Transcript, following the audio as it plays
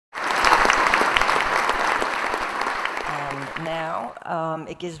now,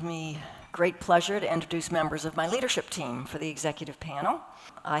 it gives me great pleasure to introduce members of my leadership team for the executive panel.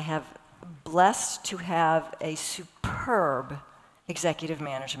 I have blessed to have a superb executive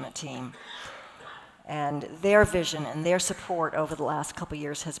management team. And their vision and their support over the last couple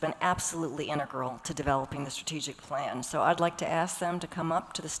years has been absolutely integral to developing the strategic plan. So I'd like to ask them to come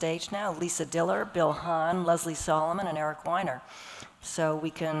up to the stage now, Lisa Diller, Bill Hahn, Lesley Solomon, and Eric Weiner, so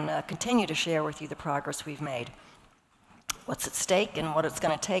we can continue to share with you the progress we've made, what's at stake, and what it's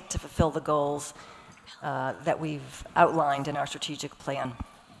going to take to fulfill the goals that we've outlined in our strategic plan.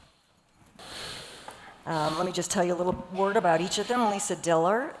 Let me just tell you a little word about each of them. Lisa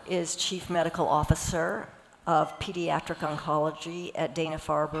Diller is Chief Medical Officer of Pediatric Oncology at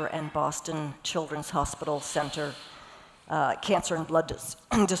Dana-Farber and Boston Children's Hospital Center, Cancer and Blood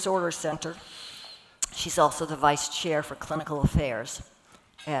Disorders Center. She's also the Vice Chair for Clinical Affairs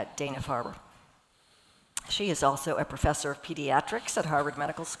at Dana-Farber. She is also a professor of pediatrics at Harvard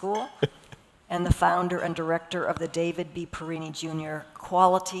Medical School and the founder and director of the David B. Perini Jr.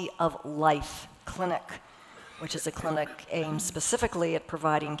 Quality of Life Clinic, which is a clinic aimed specifically at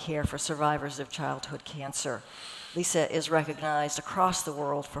providing care for survivors of childhood cancer. Lisa is recognized across the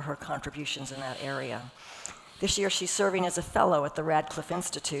world for her contributions in that area. This year she's serving as a fellow at the Radcliffe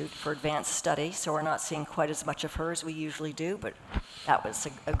Institute for Advanced Study, so we're not seeing quite as much of her as we usually do, but that was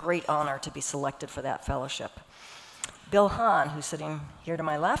a great honor to be selected for that fellowship. Bill Hahn, who's sitting here to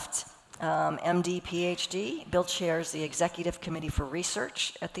my left, MD, PhD. Bill chairs the Executive Committee for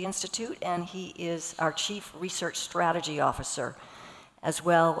Research at the Institute, and he is our Chief Research Strategy Officer, as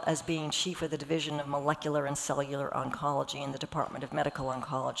well as being Chief of the Division of Molecular and Cellular Oncology in the Department of Medical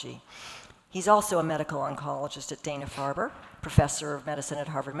Oncology. He's also a medical oncologist at Dana-Farber, Professor of Medicine at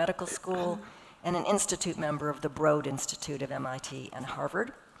Harvard Medical School, and an institute member of the Broad Institute of MIT and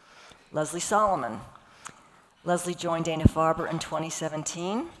Harvard. Lesley Solomon. Lesley joined Dana-Farber in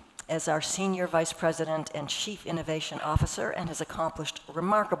 2017 as our Senior Vice President and Chief Innovation Officer, and has accomplished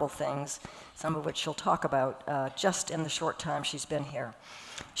remarkable things, some of which she'll talk about just in the short time she's been here.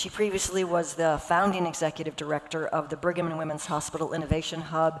 She previously was the founding executive director of the Brigham and Women's Hospital Innovation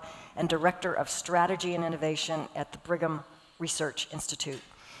Hub and director of strategy and innovation at the Brigham Research Institute.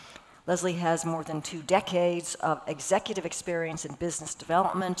 Lesley has more than 2 decades of executive experience in business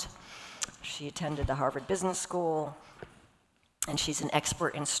development. She attended the Harvard Business School, and she's an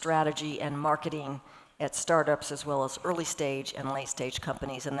expert in strategy and marketing at startups as well as early stage and late stage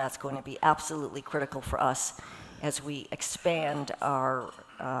companies, and that's going to be absolutely critical for us as we expand our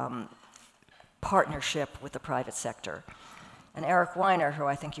partnership with the private sector. And Eric Weiner, who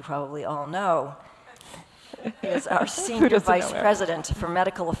I think you probably all know, is our Senior Vice President for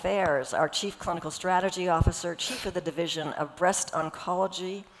Medical Affairs, our Chief Clinical Strategy Officer, Chief of the Division of Breast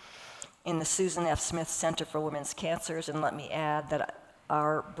Oncology in the Susan F. Smith Center for Women's Cancers. And let me add that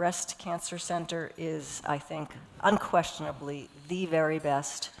our breast cancer center is, I think, unquestionably the very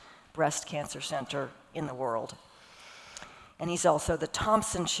best breast cancer center in the world. And he's also the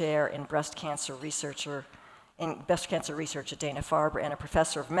Thompson Chair in breast cancer research at Dana-Farber and a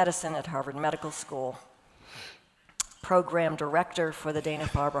professor of medicine at Harvard Medical School. Program director for the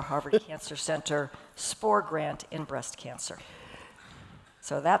Dana-Farber Harvard Cancer Center SPORE grant in breast cancer.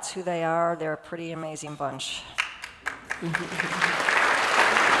 So that's who they are. They're a pretty amazing bunch.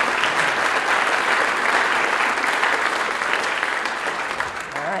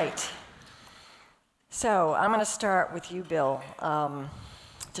 All right. So I'm going to start with you, Bill,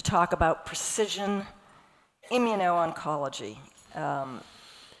 to talk about precision immuno-oncology.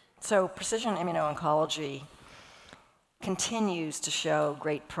 So precision immuno-oncology continues to show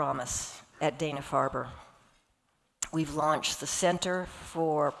great promise at Dana-Farber. We've launched the Center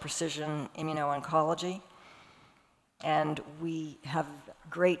for Precision Immuno-Oncology, and we have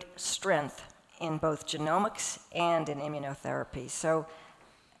great strength in both genomics and in immunotherapy. So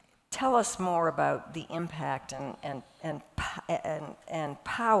tell us more about the impact and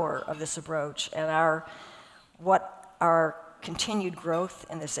power of this approach and what our continued growth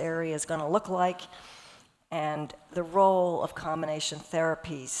in this area is going to look like, and the role of combination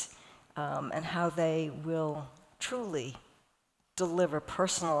therapies and how they will truly deliver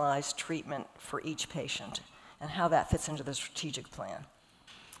personalized treatment for each patient, and how that fits into the strategic plan.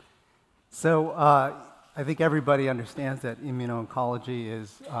 So I think everybody understands that immuno-oncology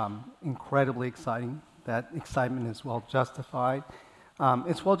is incredibly exciting. That excitement is well justified.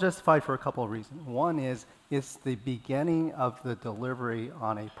 It's well justified for a couple of reasons. One is it's the beginning of the delivery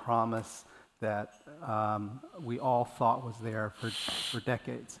on a promise that we all thought was there for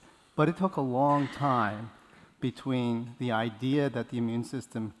decades. But it took a long time between the idea that the immune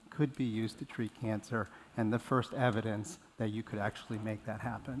system could be used to treat cancer and the first evidence that you could actually make that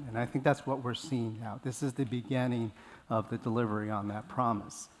happen. And I think that's what we're seeing now. This is the beginning of the delivery on that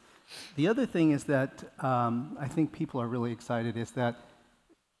promise. The other thing is that I think people are really excited is that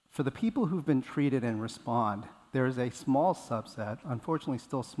for the people who've been treated and respond, there is a small subset, unfortunately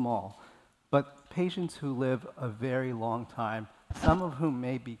still small, but patients who live a very long time, some of whom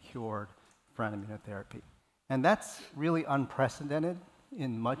may be cured from immunotherapy. And that's really unprecedented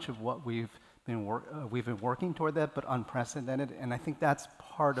in much of what we've been working toward that, but unprecedented. And I think that's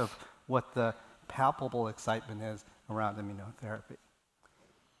part of what the palpable excitement is around immunotherapy.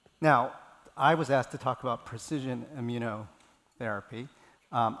 Now, I was asked to talk about precision immunotherapy.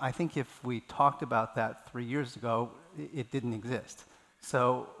 I think if we talked about that 3 years ago, it didn't exist.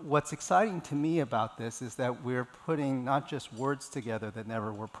 So what's exciting to me about this is that we're putting not just words together that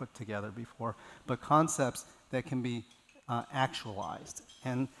never were put together before, but concepts that can be actualized.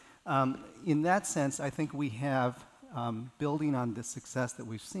 And in that sense, I think we have, building on the success that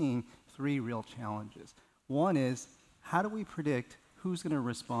we've seen, 3 real challenges. One is, how do we predict who's going to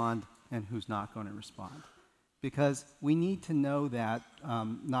respond and who's not going to respond? Because we need to know that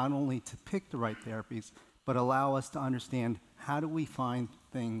not only to pick the right therapies, but allow us to understand how do we find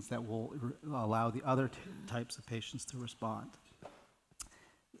things that will allow the other types of patients to respond.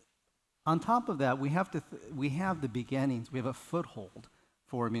 On top of that, we have the beginnings, we have a foothold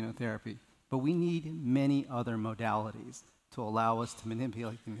for immunotherapy, but we need many other modalities to allow us to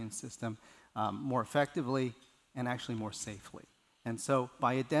manipulate the immune system more effectively and actually more safely. And so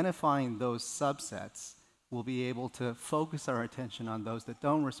by identifying those subsets, we'll be able to focus our attention on those that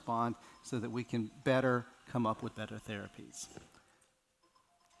don't respond so that we can better come up with better therapies.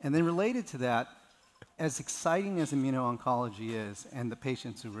 And then related to that, as exciting as immuno-oncology is and the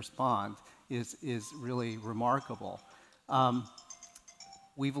patients who respond is really remarkable,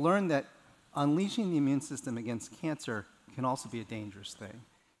 we've learned that unleashing the immune system against cancer can also be a dangerous thing.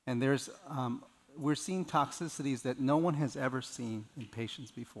 And we're seeing toxicities that no one has ever seen in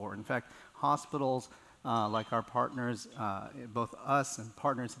patients before. In fact, hospitals like our partners, both us and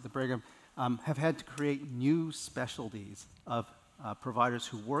partners at the Brigham, have had to create new specialties of providers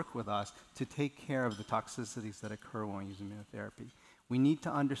who work with us to take care of the toxicities that occur when we use immunotherapy. We need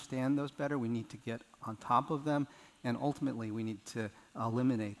to understand those better, we need to get on top of them, and ultimately we need to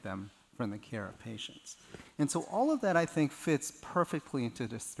eliminate them from the care of patients. And so all of that, I think, fits perfectly into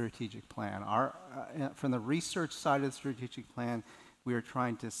the strategic plan. From the research side of the strategic plan, we are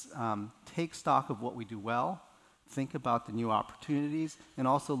trying to take stock of what we do well, think about the new opportunities, and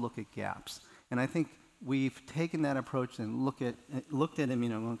also look at gaps. And I think we've taken that approach and looked at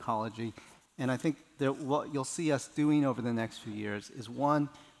immuno-oncology, and I think that what you'll see us doing over the next few years is, one,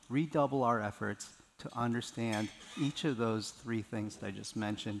 redouble our efforts to understand each of those 3 things that I just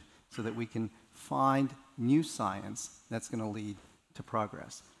mentioned so that we can find new science that's going to lead to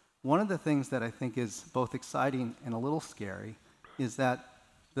progress. One of the things that I think is both exciting and a little scary is that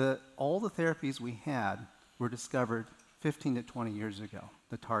all the therapies we had were discovered 15 to 20 years ago,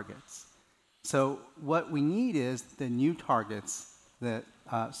 the targets. So what we need is the new targets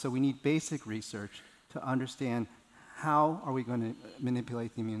so we need basic research to understand how are we going to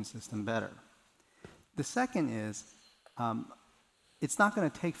manipulate the immune system better. The second is, it's not going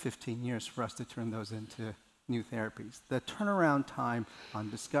to take 15 years for us to turn those into new therapies. The turnaround time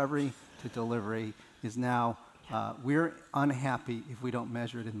on discovery to delivery is now, we're unhappy if we don't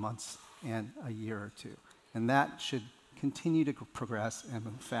measure it in months and a year or 2. And that should continue to progress and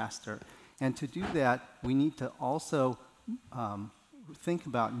move faster. And to do that, we need to also think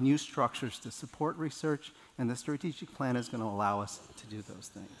about new structures to support research, and the strategic plan is going to allow us to do those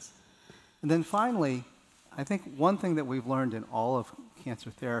things. And then finally, I think one thing that we've learned in all of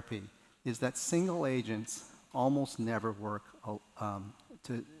cancer therapy is that single agents almost never work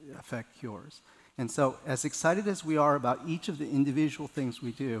to affect cures. And so as excited as we are about each of the individual things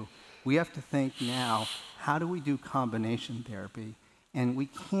we do, we have to think now, how do we do combination therapy? And we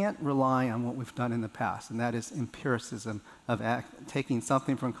can't rely on what we've done in the past, and that is empiricism of taking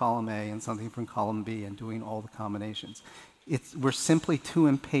something from column A and something from column B and doing all the combinations. We're simply too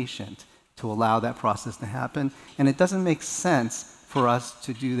impatient to allow that process to happen, and it doesn't make sense for us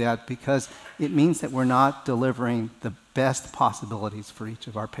to do that because it means that we're not delivering the best possibilities for each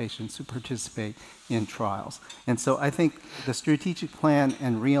of our patients who participate in trials. And so I think the strategic plan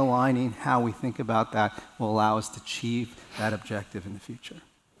and realigning how we think about that will allow us to achieve that objective in the future.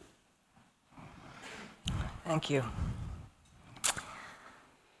 Thank you.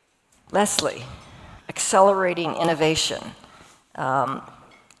 Lesley, accelerating innovation.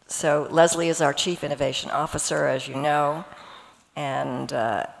 So Lesley is our Chief Innovation Officer, as you know, and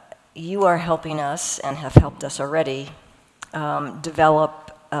you are helping us and have helped us already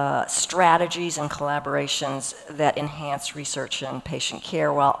develop strategies and collaborations that enhance research and patient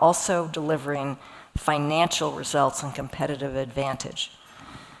care while also delivering financial results and competitive advantage.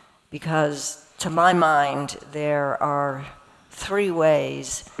 Because to my mind, there are 3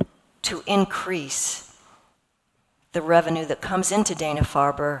 ways to increase the revenue that comes into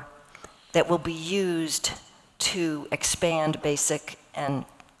Dana-Farber that will be used to expand basic and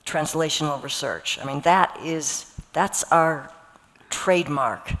translational research. I mean, that's our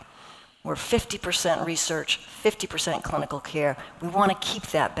trademark. We're 50% research, 50% clinical care. We want to keep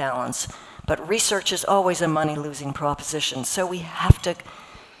that balance, but research is always a money-losing proposition, so we have to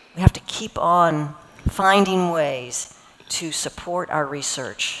keep on finding ways to support our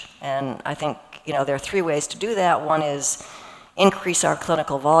research. And I think, you know, there are 3 ways to do that. One is increase our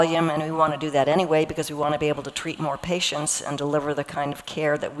clinical volume, and we want to do that anyway because we want to be able to treat more patients and deliver the kind of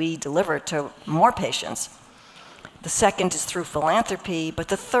care that we deliver to more patients. The second is through philanthropy, but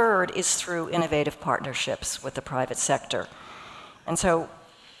the third is through innovative partnerships with the private sector. And so,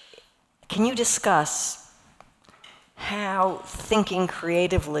 can you discuss how thinking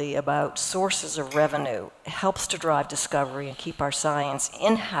creatively about sources of revenue helps to drive discovery and keep our science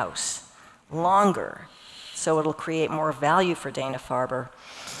in-house longer so it'll create more value for Dana-Farber,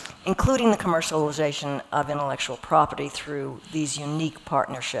 including the commercialization of intellectual property through these unique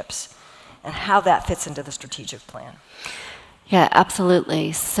partnerships, and how that fits into the strategic plan? Yeah,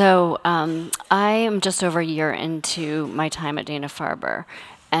 absolutely. So I am just over a year into my time at Dana-Farber.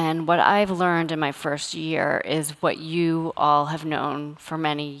 And what I've learned in my first year is what you all have known for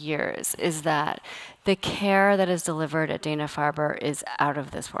many years, is that the care that is delivered at Dana-Farber is out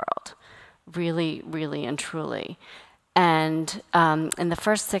of this world, really, really and truly. And in the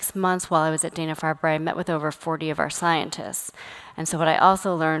first 6 months while I was at Dana-Farber, I met with over 40 of our scientists. And so what I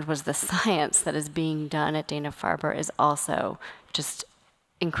also learned was the science that is being done at Dana-Farber is also just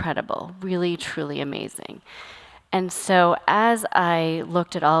incredible, really, truly amazing. And so as I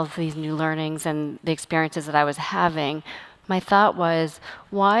looked at all of these new learnings and the experiences that I was having, my thought was,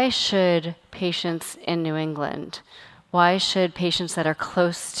 why should patients in New England, why should patients that are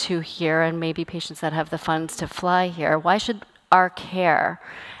close to here and maybe patients that have the funds to fly here, why should our care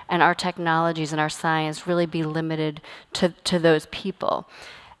and our technologies and our science really be limited to those people?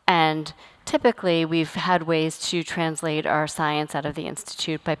 And typically, we've had ways to translate our science out of the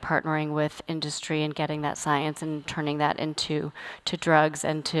Institute by partnering with industry and getting that science and turning that into drugs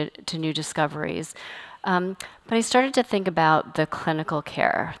and to new discoveries. But I started to think about the clinical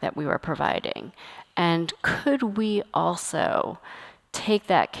care that we were providing. And could we also take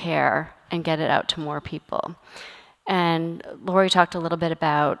that care and get it out to more people? And Laurie talked a little bit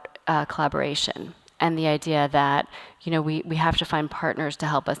about collaboration and the idea that, you know, we have to find partners to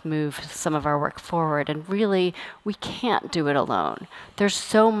help us move some of our work forward. And really, we can't do it alone. There's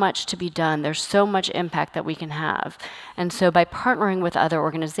so much to be done. There's so much impact that we can have. And so by partnering with other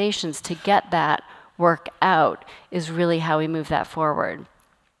organizations to get that work out is really how we move that forward.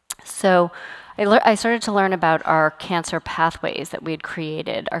 So I started to learn about our cancer pathways that we had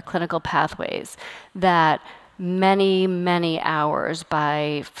created, our clinical pathways, that many, many hours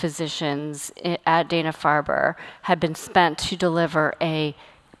by physicians at Dana-Farber had been spent to deliver a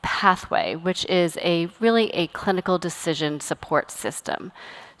pathway, which is really a clinical decision support system.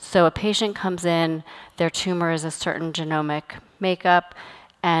 So a patient comes in, their tumor is a certain genomic makeup,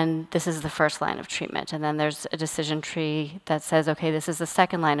 and this is the first line of treatment. And then there's a decision tree that says, okay, this is the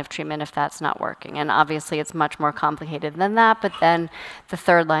second line of treatment if that's not working. And obviously it's much more complicated than that, but then the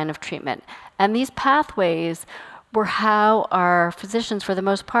third line of treatment. And these pathways were how our physicians, for the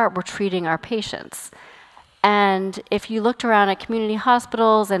most part, were treating our patients. And if you looked around at community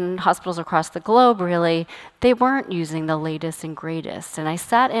hospitals and hospitals across the globe, really, they weren't using the latest and greatest. And I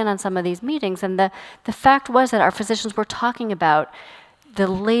sat in on some of these meetings, and the fact was that our physicians were talking about the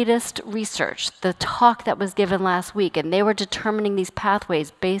latest research, the talk that was given last week, and they were determining these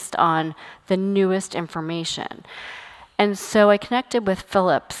pathways based on the newest information. And so I connected with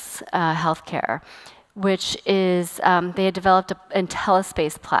Philips Healthcare, which is, they had developed an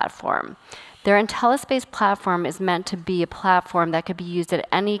IntelliSpace platform. Their IntelliSpace platform is meant to be a platform that could be used at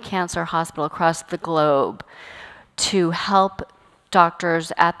any cancer hospital across the globe to help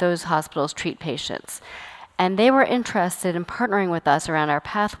doctors at those hospitals treat patients. And they were interested in partnering with us around our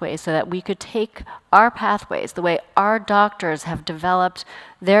pathways so that we could take our pathways, the way our doctors have developed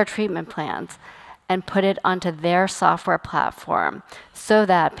their treatment plans, and put it onto their software platform so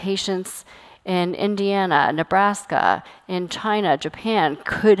that patients in Indiana, Nebraska, in China, Japan,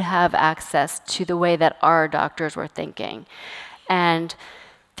 could have access to the way that our doctors were thinking. And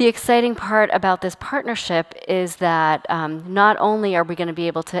the exciting part about this partnership is that not only are we going to be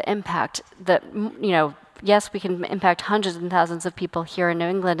able to impact the, yes, we can impact hundreds and thousands of people here in New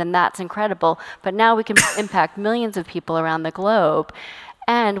England, and that's incredible, but now we can impact millions of people around the globe.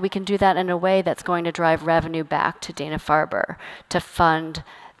 And we can do that in a way that's going to drive revenue back to Dana-Farber to fund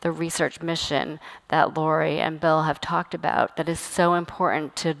the research mission that Laurie and Bill have talked about that is so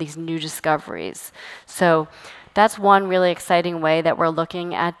important to these new discoveries. So that's one really exciting way that we're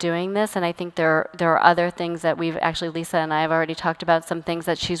looking at doing this. And I think there are other things that Lisa and I have already talked about, some things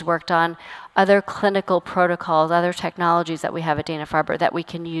that she's worked on, other clinical protocols, other technologies that we have at Dana-Farber that we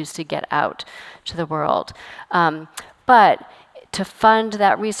can use to get out to the world. But to fund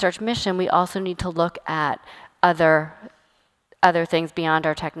that research mission, we also need to look at other things beyond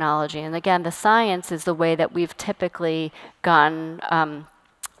our technology. And again, the science is the way that we've typically gotten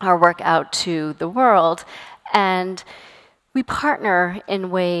our work out to the world. And we partner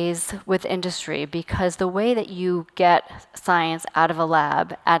in ways with industry, because the way that you get science out of a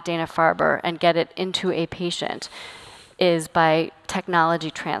lab at Dana-Farber and get it into a patient is by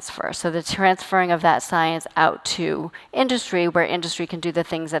technology transfer. So the transferring of that science out to industry, where industry can do the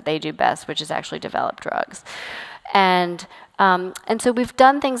things that they do best, which is actually develop drugs. And so we've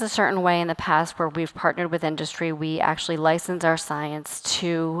done things a certain way in the past where we've partnered with industry. We actually license our science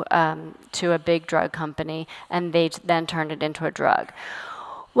to a big drug company, and they then turn it into a drug.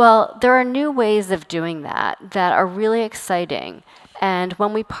 Well, there are new ways of doing that are really exciting. And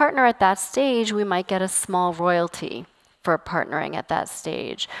when we partner at that stage, we might get a small royalty for partnering at that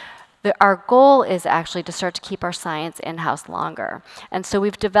stage. Our goal is actually to start to keep our science in-house longer. And so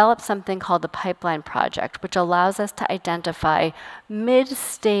we've developed something called the Pipeline Project, which allows us to identify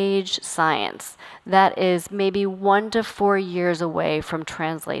mid-stage science that is maybe 1 to 4 years away from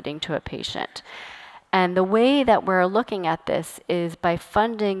translating to a patient. And the way that we're looking at this is by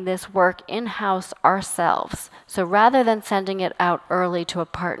funding this work in-house ourselves. So rather than sending it out early to a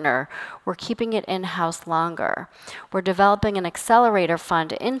partner, we're keeping it in-house longer. We're developing an accelerator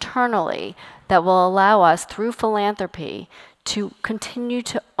fund internally that will allow us, through philanthropy, to continue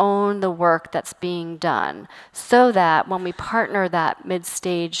to own the work that's being done, so that when we partner that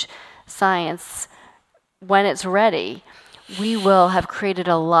mid-stage science, when it's ready, we will have created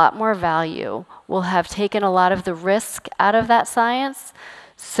a lot more value. We'll have taken a lot of the risk out of that science,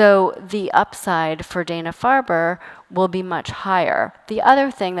 so the upside for Dana-Farber will be much higher. The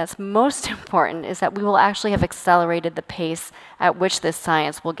other thing that's most important is that we will actually have accelerated the pace at which this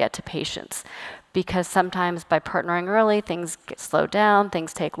science will get to patients. Because sometimes by partnering early, things get slowed down,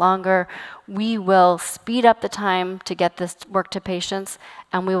 things take longer. We will speed up the time to get this work to patients,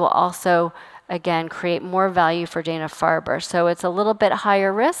 and we will also, again, create more value for Dana-Farber. So it's a little bit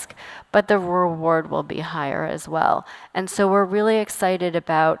higher risk, but the reward will be higher as well. And so we're really excited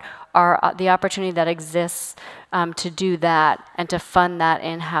about the opportunity that exists to do that and to fund that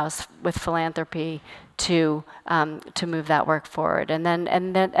in-house with philanthropy to move that work forward. And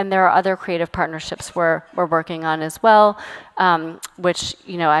there are other creative partnerships we're working on as well, which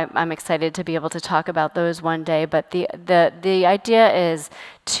I'm excited to be able to talk about those one day. But the idea is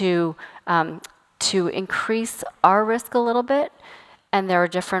to increase our risk a little bit, and there are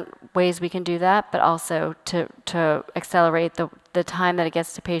different ways we can do that, but also to accelerate the time that it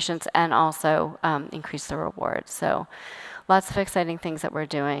gets to patients, and also increase the reward. So lots of exciting things that we're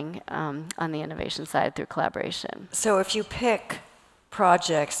doing on the innovation side through collaboration. So if you pick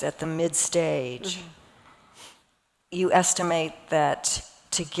projects at the mid-stage, you estimate that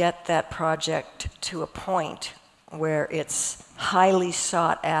to get that project to a point where it's highly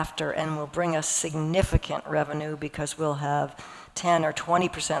sought after and will bring us significant revenue because we'll have 10 or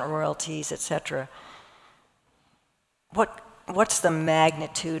 20% royalties, et cetera. What's the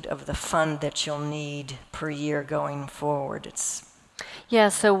magnitude of the fund that you'll need per year going forward? Yeah,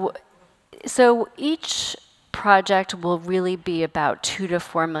 so each project will really be about $2 to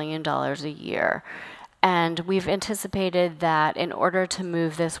 $4 million a year. And we've anticipated that in order to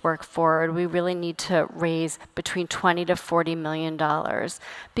move this work forward, we really need to raise between $20 to $40 million,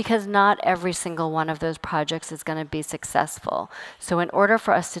 because not every single one of those projects is going to be successful. So in order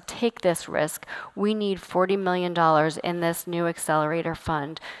for us to take this risk, we need $40 million in this new accelerator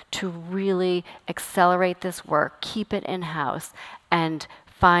fund to really accelerate this work, keep it in-house, and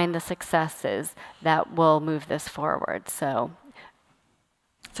find the successes that will move this forward. So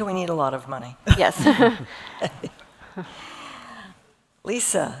we need a lot of money. Yes.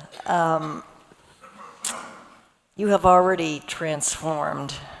 Lisa, you have already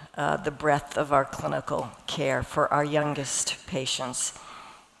transformed the breadth of our clinical care for our youngest patients.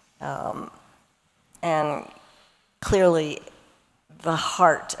 And clearly, the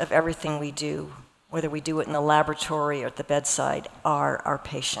heart of everything we do, whether we do it in the laboratory or at the bedside, are our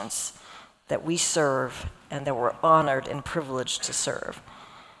patients that we serve and that we're honored and privileged to serve.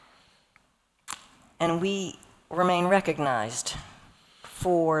 And we remain recognized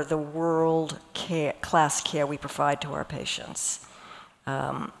for the world-class care we provide to our patients.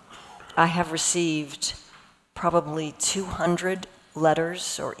 I have received probably 200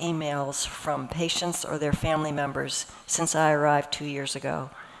 letters or emails from patients or their family members since I arrived 2 years ago.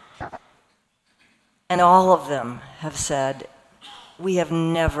 And all of them have said, we have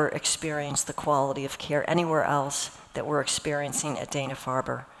never experienced the quality of care anywhere else that we're experiencing at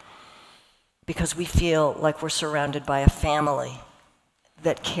Dana-Farber, because we feel like we're surrounded by a family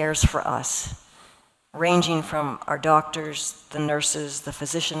that cares for us, ranging from our doctors, the nurses, the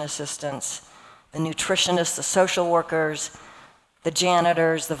physician assistants, the nutritionists, the social workers, the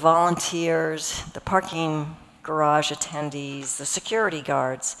janitors, the volunteers, the parking garage attendees, the security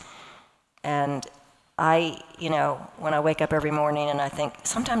guards. And when I wake up every morning and I think,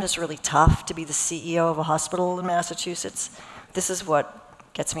 sometimes it's really tough to be the CEO of a hospital in Massachusetts. This is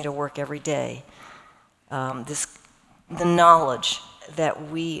what gets me to work every day. The knowledge that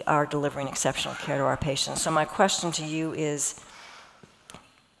we are delivering exceptional care to our patients. So my question to you is,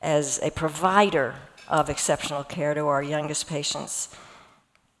 as a provider of exceptional care to our youngest patients,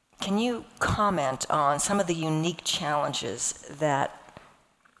 can you comment on some of the unique challenges that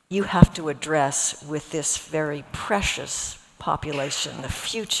you have to address with this very precious population, the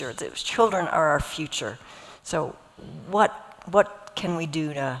future? The children are our future. So what can we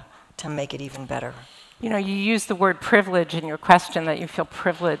do to make it even better? You know, you use the word privilege in your question, that you feel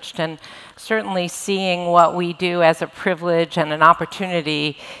privileged, and certainly seeing what we do as a privilege and an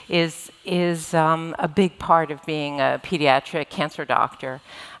opportunity is a big part of being a pediatric cancer doctor.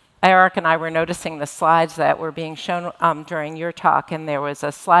 Eric and I were noticing the slides that were being shown during your talk, and there was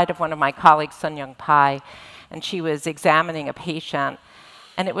a slide of one of my colleagues, Sun Young Pai, and she was examining a patient.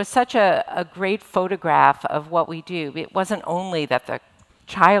 And it was such a great photograph of what we do. It wasn't only that the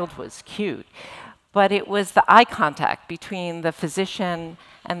child was cute, but it was the eye contact between the physician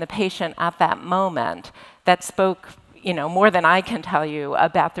and the patient at that moment that spoke, more than I can tell you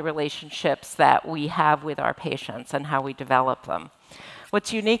about the relationships that we have with our patients and how we develop them.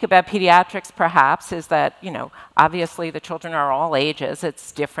 What's unique about pediatrics, perhaps, is that, obviously the children are all ages.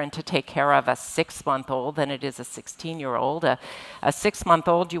 It's different to take care of a 6-month-old than it is a 16-year-old. A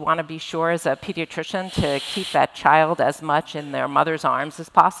 6-month-old, you want to be sure as a pediatrician to keep that child as much in their mother's arms as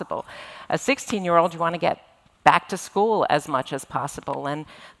possible. A 16-year-old, you want to get back to school as much as possible. And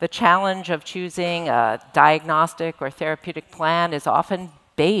the challenge of choosing a diagnostic or therapeutic plan is often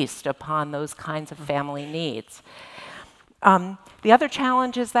based upon those kinds of family needs. The other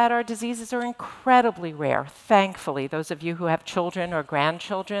challenge is that our diseases are incredibly rare. Thankfully, those of you who have children or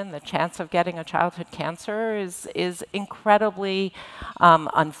grandchildren, the chance of getting a childhood cancer is incredibly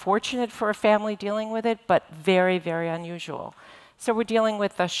unfortunate for a family dealing with it, but very, very unusual. So we're dealing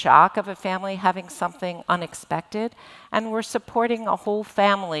with the shock of a family having something unexpected, and we're supporting a whole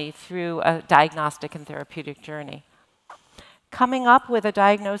family through a diagnostic and therapeutic journey. Coming up with a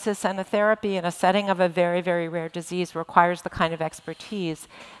diagnosis and a therapy in a setting of a very, very rare disease requires the kind of expertise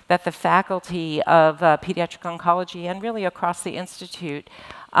that the faculty of pediatric oncology and really across the Institute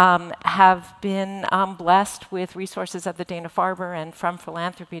have been blessed with resources at the Dana-Farber and from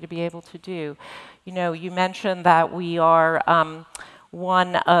philanthropy to be able to do. You mentioned that we are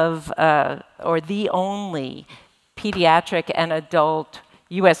one of, or the only pediatric and adult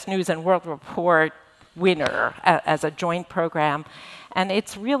U.S. News and World Report winner as a joint program. And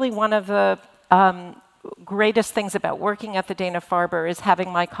it's really one of the greatest things about working at the Dana-Farber is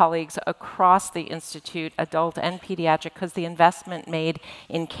having my colleagues across the Institute, adult and pediatric, because the investment made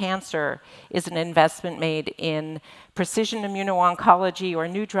in cancer is an investment made in precision immuno-oncology or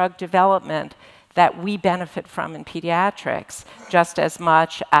new drug development that we benefit from in pediatrics just as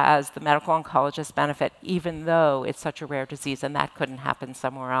much as the medical oncologists benefit, even though it's such a rare disease and that couldn't happen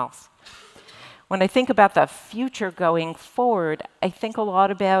somewhere else. When I think about the future going forward, I think a lot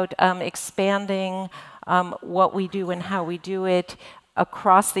about expanding what we do and how we do it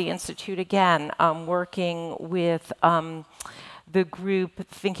across the Institute again, working with the group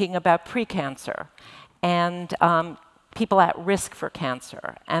thinking about pre-cancer and people at risk for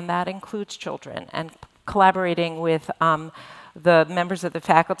cancer, and that includes children, and collaborating with the members of the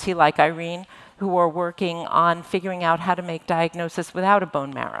faculty like Irene who are working on figuring out how to make diagnosis without a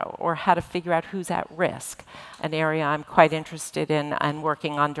bone marrow, or how to figure out who's at risk, an area I'm quite interested in and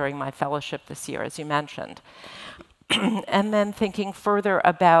working on during my fellowship this year, as you mentioned. And then thinking further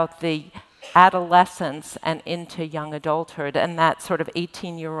about the adolescence and into young adulthood, and that sort of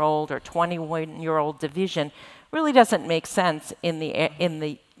 18-year-old or 21-year-old division really doesn't make sense in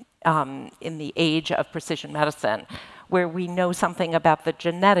the age of precision medicine, where we know something about the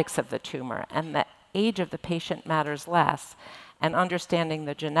genetics of the tumor, and the age of the patient matters less. And understanding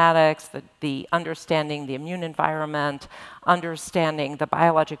the genetics, understanding the immune environment, understanding the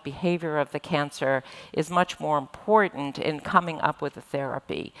biologic behavior of the cancer is much more important in coming up with a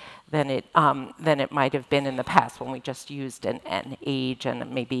therapy than it might have been in the past, when we just used an age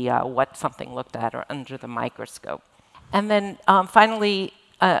and maybe what something looked at or under the microscope. And then finally,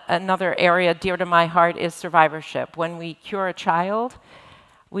 another area dear to my heart is survivorship. When we cure a child,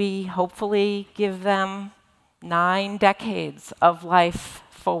 we hopefully give them 9 decades of life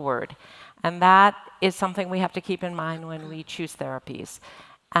forward. And that is something we have to keep in mind when we choose therapies.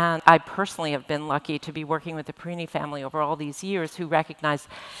 And I personally have been lucky to be working with the Perini family over all these years, who recognized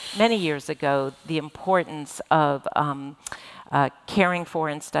many years ago the importance of caring for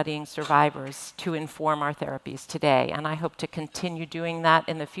and studying survivors to inform our therapies today. And I hope to continue doing that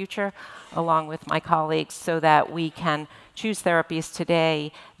in the future, along with my colleagues, so that we can choose therapies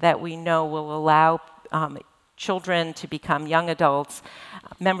today that we know will allow children to become young adults,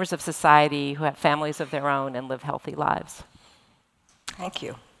 members of society who have families of their own and live healthy lives. Thank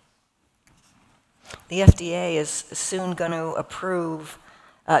you. The FDA is soon going to approve,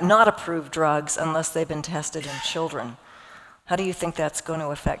 not approve drugs unless they've been tested in children. How do you think that's going to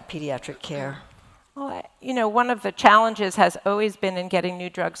affect pediatric care? Well, you know, one of the challenges has always been in getting new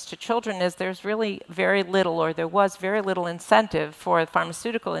drugs to children is there's really very little, or there was very little incentive for the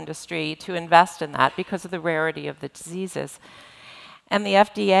pharmaceutical industry to invest in that because of the rarity of the diseases. And the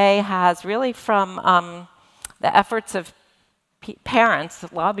FDA has really, from the efforts of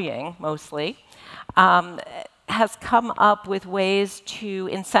parents, lobbying mostly, has come up with ways to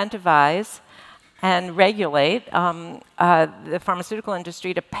incentivize and regulate the pharmaceutical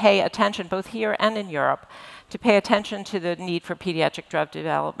industry to pay attention, both here and in Europe, to pay attention to the need for pediatric drug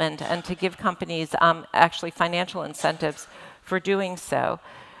development, and to give companies actually financial incentives for doing so.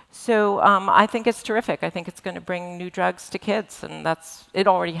 So I think it's terrific. I think it's going to bring new drugs to kids, and it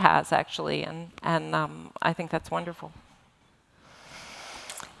already has, actually, and I think that's wonderful.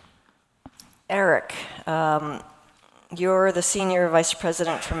 Eric, you're the Senior Vice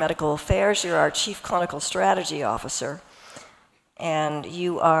President for Medical Affairs. You're our Chief Clinical Strategy Officer. And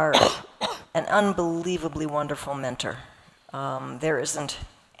you are an unbelievably wonderful mentor. There isn't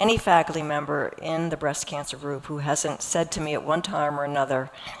any faculty member in the breast cancer group who hasn't said to me at one time or another,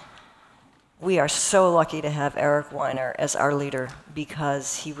 we are so lucky to have Eric Weiner as our leader,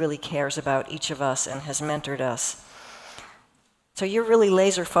 because he really cares about each of us and has mentored us. So you're really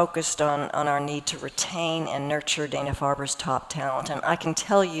laser focused on our need to retain and nurture Dana-Farber's top talent. And I can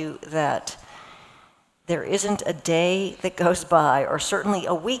tell you that there isn't a day that goes by, or certainly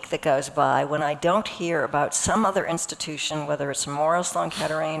a week that goes by, when I don't hear about some other institution, whether it's Memorial Sloan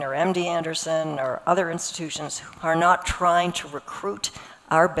Kettering or MD Anderson or other institutions, who are not trying to recruit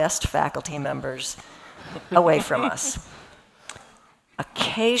our best faculty members away from us.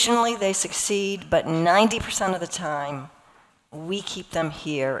 Occasionally they succeed, but 90% of the time, we keep them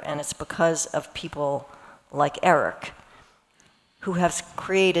here, and it's because of people like Eric, who have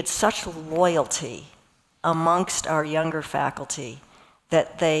created such loyalty amongst our younger faculty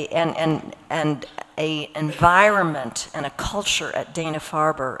that they, and an environment and a culture at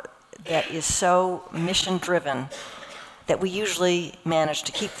Dana-Farber that is so mission-driven that we usually manage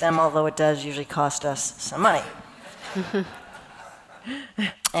to keep them, although it does usually cost us some money.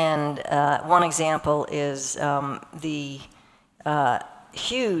 And one example is the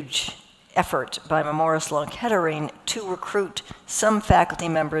huge effort by Memorial Sloan Kettering to recruit some faculty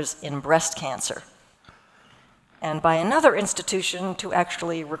members in breast cancer, and by another institution to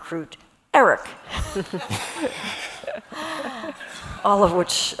actually recruit Eric, all of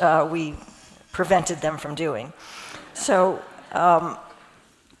which we prevented them from doing. So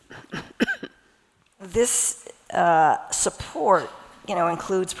this support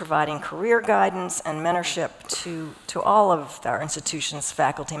includes providing career guidance and mentorship to all of our institution's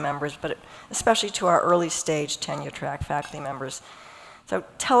faculty members, but especially to our early stage tenure track faculty members. So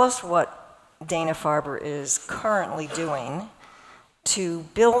tell us what Dana-Farber is currently doing to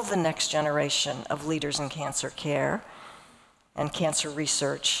build the next generation of leaders in cancer care and cancer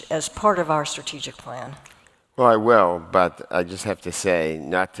research as part of our strategic plan. Well, I will, but I just have to say,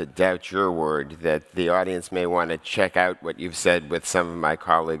 not to doubt your word, that the audience may want to check out what you've said with some of my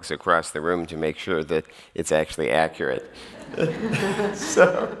colleagues across the room to make sure that it's actually accurate.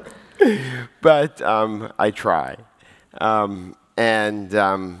 But I try.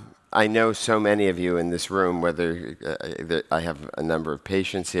 I know so many of you in this room, whether I have a number of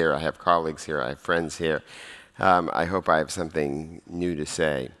patients here, I have colleagues here, I have friends here. I hope I have something new to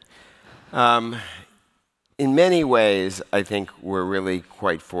say. In many ways, I think we're really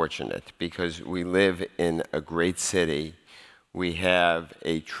quite fortunate because we live in a great city. We have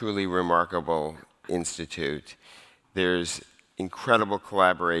a truly remarkable institute. There's incredible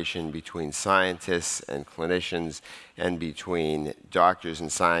collaboration between scientists and clinicians and between doctors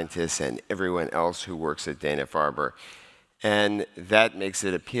and scientists and everyone else who works at Dana-Farber. And that makes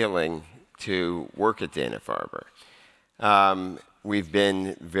it appealing to work at Dana-Farber. We've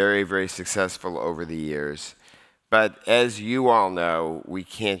been very, very successful over the years. But as you all know, we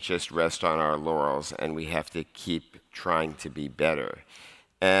can't just rest on our laurels, and we have to keep trying to be better.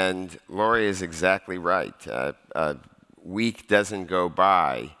 And Laurie is exactly right. A week doesn't go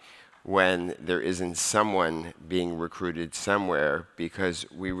by when there isn't someone being recruited somewhere, because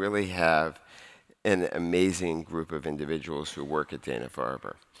we really have an amazing group of individuals who work at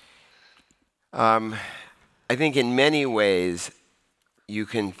Dana-Farber. I think in many ways, you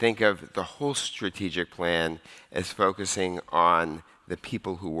can think of the whole strategic plan as focusing on the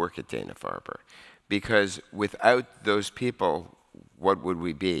people who work at Dana-Farber. Because without those people, what would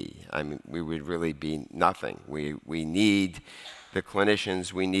we be? I mean, we would really be nothing. We need the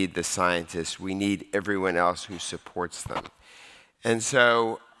clinicians, we need the scientists, we need everyone else who supports them. And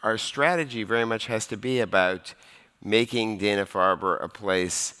so our strategy very much has to be about making Dana-Farber a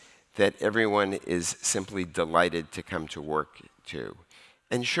place that everyone is simply delighted to come to work to.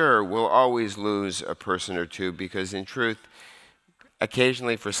 And sure, we'll always lose a person or two because, in truth,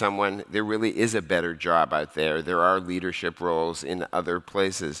 occasionally for someone, there really is a better job out there. There are leadership roles in other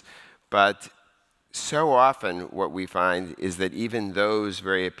places. But so often what we find is that even those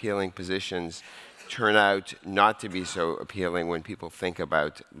very appealing positions turn out not to be so appealing when people think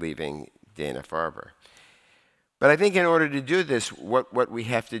about leaving Dana-Farber. But I think in order to do this, what we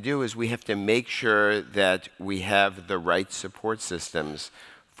have to do is we have to make sure that we have the right support systems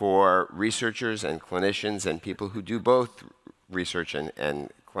for researchers and clinicians and people who do both research and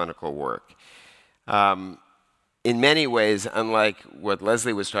clinical work. In many ways, unlike what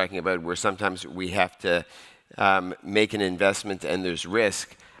Lesley was talking about, where sometimes we have to make an investment and there's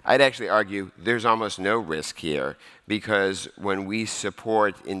risk, I'd actually argue there's almost no risk here, because when we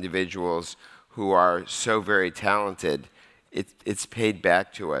support individuals who are so very talented, it's paid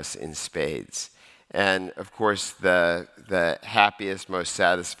back to us in spades. And of course, the happiest, most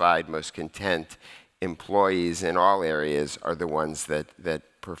satisfied, most content employees in all areas are the ones that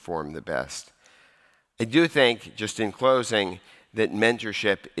perform the best. I do think, just in closing, that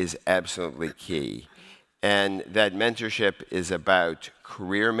mentorship is absolutely key. And that mentorship is about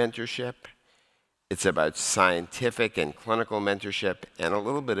career mentorship. It's about scientific and clinical mentorship, and a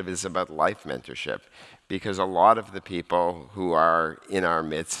little bit of it is about life mentorship, because a lot of the people who are in our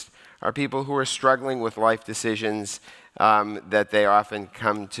midst are people who are struggling with life decisions that they often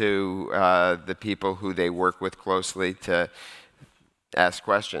come to the people who they work with closely to ask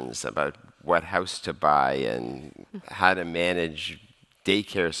questions about what house to buy and how to manage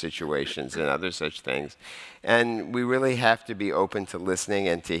daycare situations and other such things. And we really have to be open to listening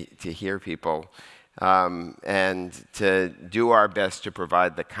and to hear people and to do our best to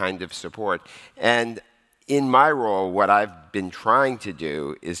provide the kind of support. And in my role, what I've been trying to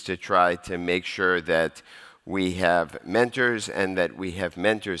do is to try to make sure that we have mentors and that we have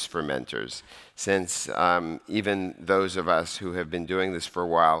mentors for mentors, since even those of us who have been doing this for a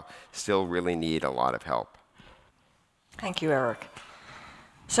while still really need a lot of help. Thank you, Eric.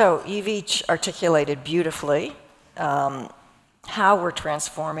 So you've each articulated beautifully how we're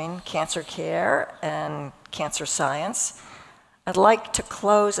transforming cancer care and cancer science. I'd like to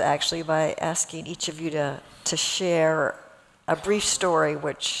close, actually, by asking each of you to share a brief story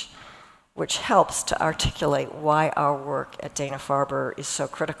which helps to articulate why our work at Dana-Farber is so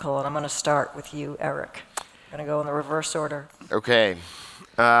critical. And I'm going to start with you, Eric. I'm going to go in the reverse order. Okay.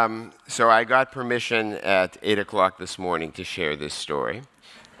 So I got permission at 8 o'clock this morning to share this story.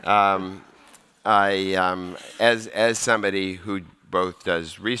 As somebody who both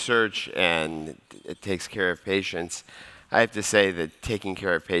does research and takes care of patients, I have to say that taking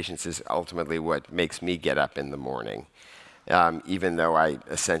care of patients is ultimately what makes me get up in the morning, even though I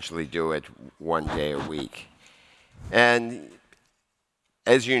essentially do it one day a week. And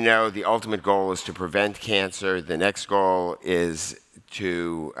As you know, the ultimate goal is to prevent cancer. The next goal is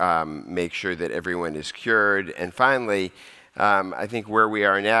to make sure that everyone is cured. And finally, I think where we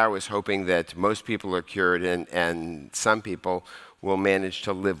are now is hoping that most people are cured and some people will manage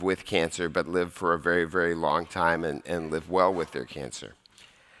to live with cancer, but live for a very, very long time and live well with their cancer.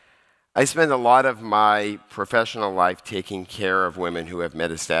 I spend a lot of my professional life taking care of women who have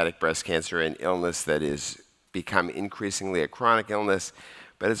metastatic breast cancer, an illness that is become increasingly a chronic illness,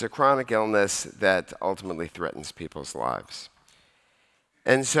 but it's a chronic illness that ultimately threatens people's lives.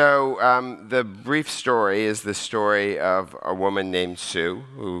 And so the brief story is the story of a woman named Sue,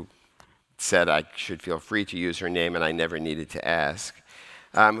 who said I should feel free to use her name and I never needed to ask,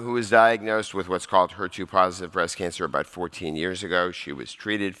 who was diagnosed with what's called HER2-positive breast cancer about 14 years ago. She was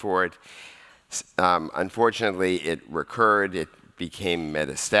treated for it. Unfortunately, it recurred. It became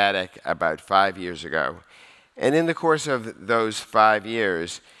metastatic about 5 years ago. And in the course of those 5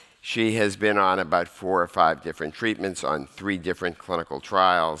 years, she has been on about 4 or 5 different treatments on 3 different clinical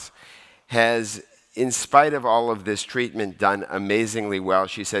trials, has, in spite of all of this treatment, done amazingly well.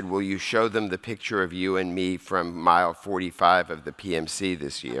 She said, will you show them the picture of you and me from mile 45 of the PMC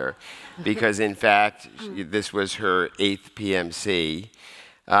this year? Because in fact, this was her 8th PMC.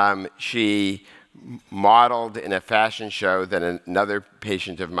 She modeled in a fashion show that another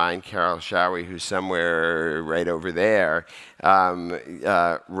patient of mine, Carol Showie, who's somewhere right over there,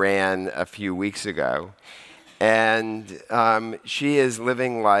 ran a few weeks ago. And she is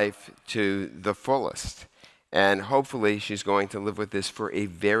living life to the fullest. And hopefully she's going to live with this for a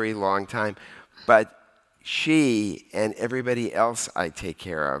very long time. But she and everybody else I take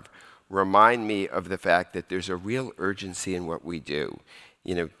care of remind me of the fact that there's a real urgency in what we do.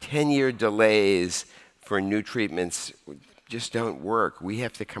 You know, 10-year delays for new treatments just don't work. We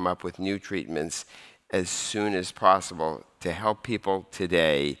have to come up with new treatments as soon as possible to help people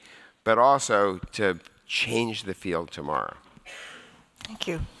today, but also to change the field tomorrow. Thank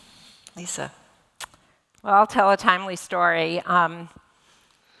you. Lisa. Well, I'll tell a timely story. The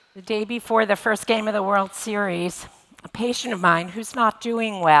day before the first game of the World Series, a patient of mine who's not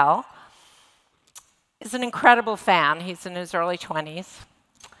doing well is an incredible fan. He's in his early 20s.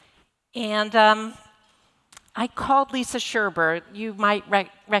 And I called Lisa Scherber. You might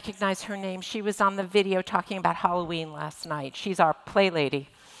recognize her name. She was on the video talking about Halloween last night. She's our play lady.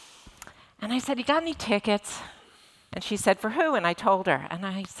 And I said, you got any tickets? And she said, for who? And I told her. And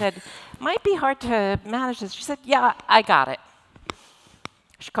I said, might be hard to manage this. She said, yeah, I got it.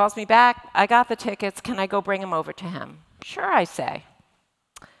 She calls me back. I got the tickets. Can I go bring them over to him? Sure, I say.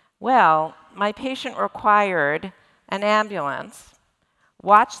 Well, my patient required an ambulance,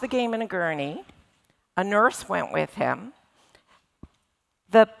 watched the game in a gurney. A nurse went with him.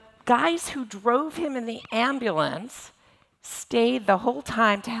 The guys who drove him in the ambulance stayed the whole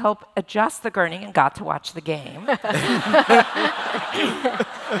time to help adjust the gurney and got to watch the game.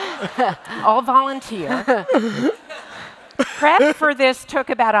 All volunteer. Prep for this took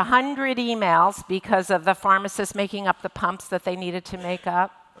about 100 emails because of the pharmacists making up the pumps that they needed to make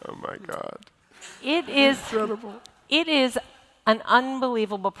up. Oh my God. It is incredible. It is an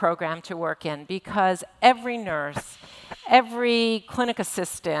unbelievable program to work in because every nurse, every clinic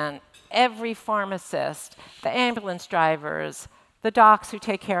assistant, every pharmacist, the ambulance drivers, the docs who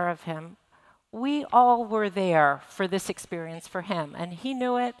take care of him, we all were there for this experience for him. And he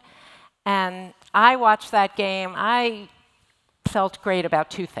knew it. And I watched that game. I felt great about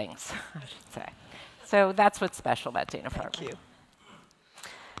 2 things, I should say. So that's what's special about Dana-Farber. Thank you.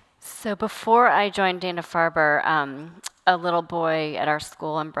 So before I joined Dana-Farber, a little boy at our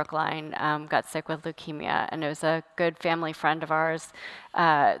school in Brookline got sick with leukemia, and it was a good family friend of ours.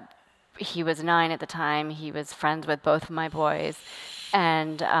 He was 9 at the time. He was friends with both of my boys.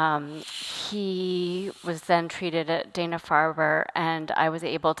 And he was then treated at Dana-Farber, and I was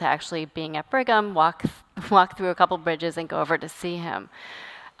able to actually, being at Brigham, walk through a couple bridges and go over to see him.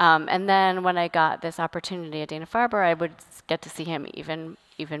 And then when I got this opportunity at Dana-Farber, I would get to see him even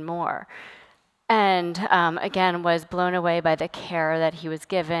more. And again, was blown away by the care that he was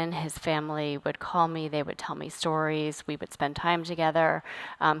given. His family would call me, they would tell me stories, we would spend time together.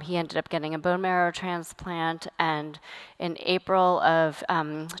 He ended up getting a bone marrow transplant, and in April of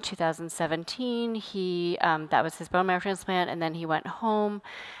 2017, that was his bone marrow transplant, and then he went home.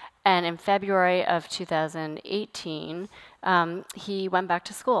 And in February of 2018, he went back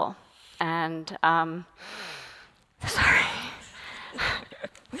to school. And, sorry.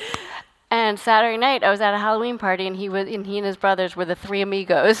 And Saturday night, I was at a Halloween party, and he and his brothers were the 3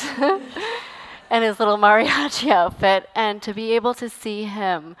 amigos, and his little mariachi outfit. And to be able to see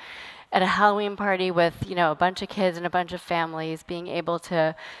him at a Halloween party with, you know, a bunch of kids and a bunch of families, being able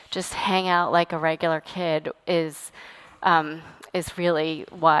to just hang out like a regular kid is really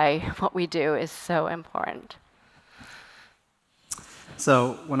why what we do is so important.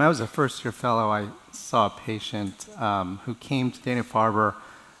 So when I was a first-year fellow, I saw a patient who came to Dana-Farber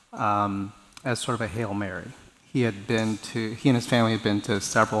as sort of a Hail Mary. He and his family had been to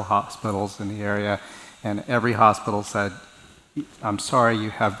several hospitals in the area, and every hospital said, "I'm sorry, you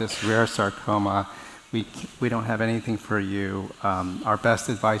have this rare sarcoma. We don't have anything for you. Our best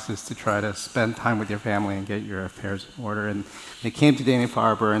advice is to try to spend time with your family and get your affairs in order." And they came to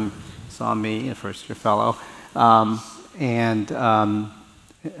Dana-Farber and saw me, a first-year fellow, and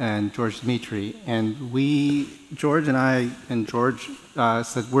George Dimitri, and George and I and George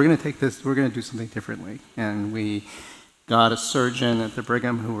said, we're going to take this, we're going to do something differently. And we got a surgeon at the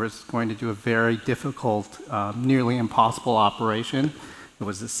Brigham who was going to do a very difficult, nearly impossible operation. It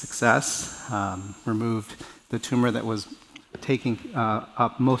was a success, removed the tumor that was taking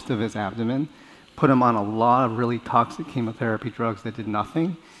up most of his abdomen, put him on a lot of really toxic chemotherapy drugs that did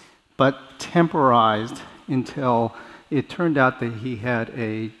nothing, but temporized until it turned out that he had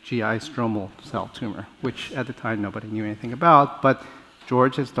a GI stromal cell tumor, which at the time nobody knew anything about, but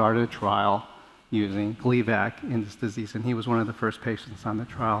George had started a trial using Gleevec in this disease, and he was one of the first patients on the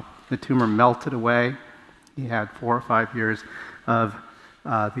trial. The tumor melted away. He had 4 or 5 years of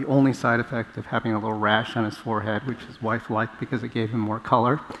the only side effect of having a little rash on his forehead, which his wife liked because it gave him more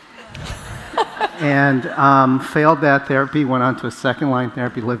color. And failed that therapy, went on to a second-line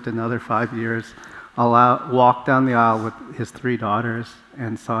therapy, lived another 5 years, walked down the aisle with his 3 daughters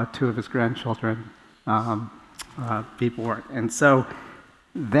and saw 2 of his grandchildren be born. And so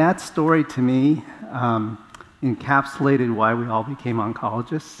that story to me encapsulated why we all became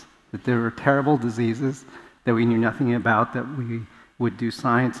oncologists, that there were terrible diseases that we knew nothing about, that we would do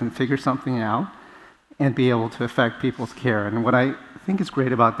science and figure something out and be able to affect people's care. And what I think is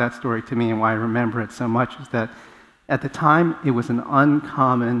great about that story to me and why I remember it so much is that at the time it was an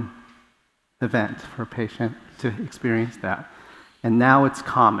uncommon event for a patient to experience that. And now it's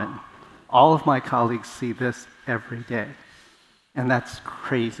common. All of my colleagues see this every day. And that's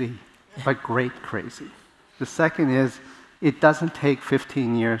crazy, but great crazy. The second is, it doesn't take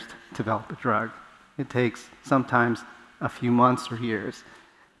 15 years to develop a drug. It takes sometimes a few months or years.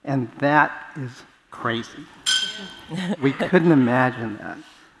 And that is crazy. We couldn't imagine that.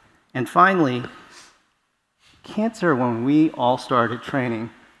 And finally, cancer, when we all started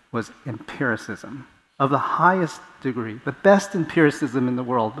training, was empiricism of the highest degree, the best empiricism in the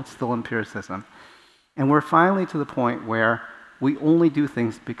world, but still empiricism. And we're finally to the point where we only do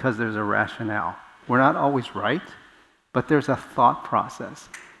things because there's a rationale. We're not always right, but there's a thought process.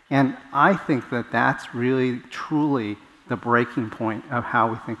 And I think that that's really, truly the breaking point of how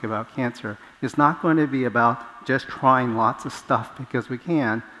we think about cancer. It's not going to be about just trying lots of stuff because we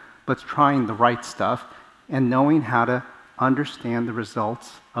can, but trying the right stuff and knowing how to understand the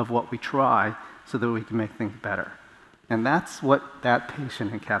results of what we try so that we can make things better. And that's what that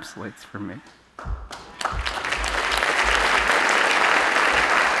patient encapsulates for me.